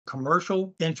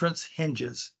commercial entrance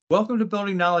hinges. Welcome to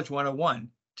Building Knowledge 101.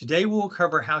 Today we'll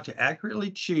cover how to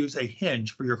accurately choose a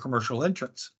hinge for your commercial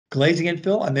entrance. Glazing and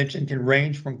fill, I mentioned, can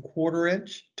range from 1/4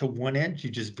 inch to 1 inch.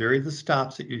 You just vary the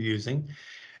stops that you're using.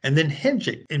 And then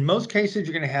hinging. In most cases,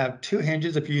 you're going to have 2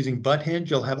 hinges. If you're using butt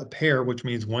hinge, you'll have a pair, which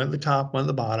means one at the top, one at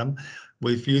the bottom.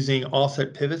 With using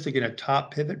offset pivots, again, a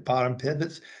top pivot, bottom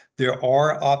pivots. There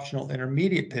are optional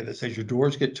intermediate pivots. As your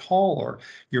doors get taller,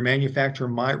 your manufacturer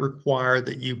might require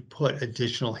that you put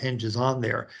additional hinges on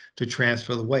there to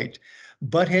transfer the weight.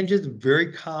 Butt hinges,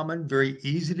 very common, very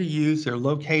easy to use. They're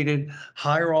located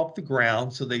higher off the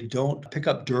ground so they don't pick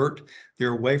up dirt.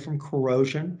 They're away from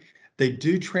corrosion. They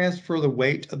do transfer the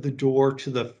weight of the door to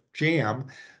the jamb,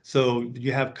 so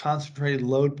you have concentrated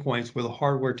load points where the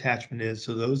hardware attachment is,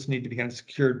 so those need to be kind of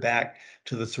secured back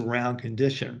to the surround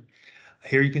condition.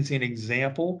 Here you can see an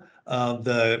example of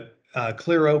the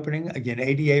clear opening. Again,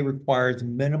 ADA requires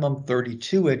minimum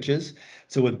 32 inches.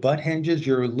 So with butt hinges,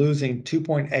 you're losing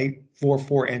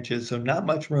 2.844 inches, so not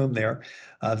much room there.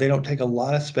 They don't take a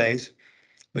lot of space,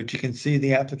 but you can see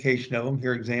the application of them.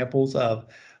 Here are examples of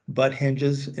butt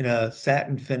hinges in a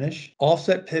satin finish.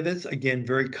 Offset pivots, again,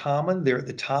 very common. They're at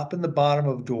the top and the bottom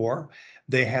of the door.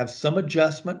 They have some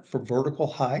adjustment for vertical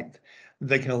height.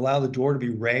 They can allow the door to be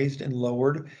raised and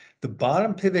lowered. The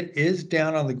bottom pivot is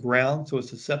down on the ground, so it's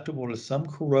susceptible to some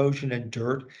corrosion and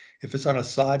dirt. If it's on a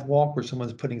sidewalk where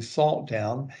someone's putting salt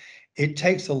down, it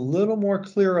takes a little more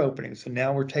clear opening. So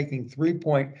now we're taking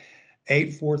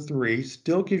 3.843,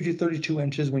 still gives you 32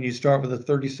 inches when you start with a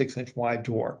 36-inch wide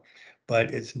door,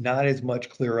 but it's not as much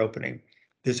clear opening.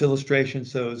 This illustration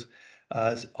shows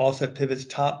offset pivots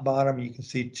top, bottom. You can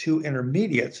see 2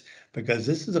 intermediates because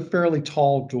this is a fairly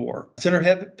tall door.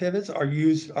 Center pivots are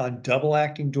used on double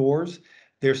acting doors.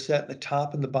 They're set at the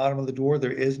top and the bottom of the door.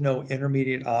 There is no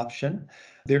intermediate option.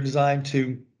 They're designed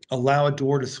to allow a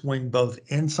door to swing both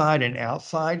inside and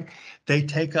outside. They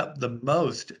take up the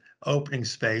most opening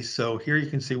space. So here you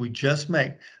can see we just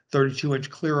make 32-inch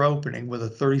clear opening with a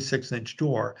 36-inch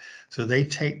door. So they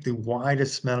take the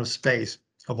widest amount of space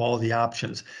of all of the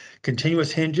options.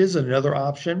 Continuous hinges, another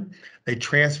option. They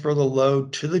transfer the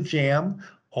load to the jamb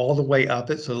all the way up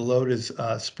it. So the load is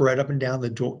spread up and down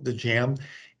the jamb.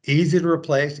 Easy to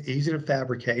replace, easy to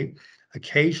fabricate.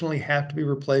 Occasionally have to be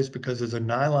replaced because there's a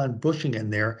nylon bushing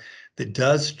in there that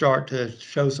does start to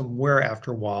show some wear after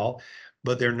a while,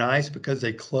 but they're nice because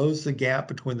they close the gap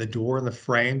between the door and the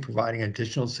frame, providing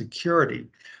additional security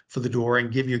for the door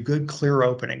and give you a good clear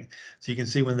opening. So you can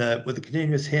see with the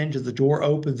continuous hinge, as the door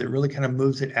opens, it really kind of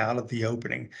moves it out of the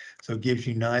opening. So it gives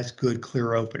you nice, good,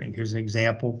 clear opening. Here's an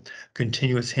example,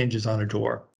 continuous hinges on a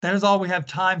door. That is all we have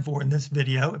time for in this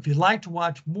video. If you'd like to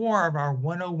watch more of our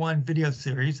 101 video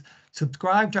series,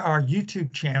 subscribe to our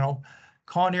YouTube channel,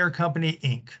 Kawneer Company,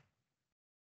 Inc.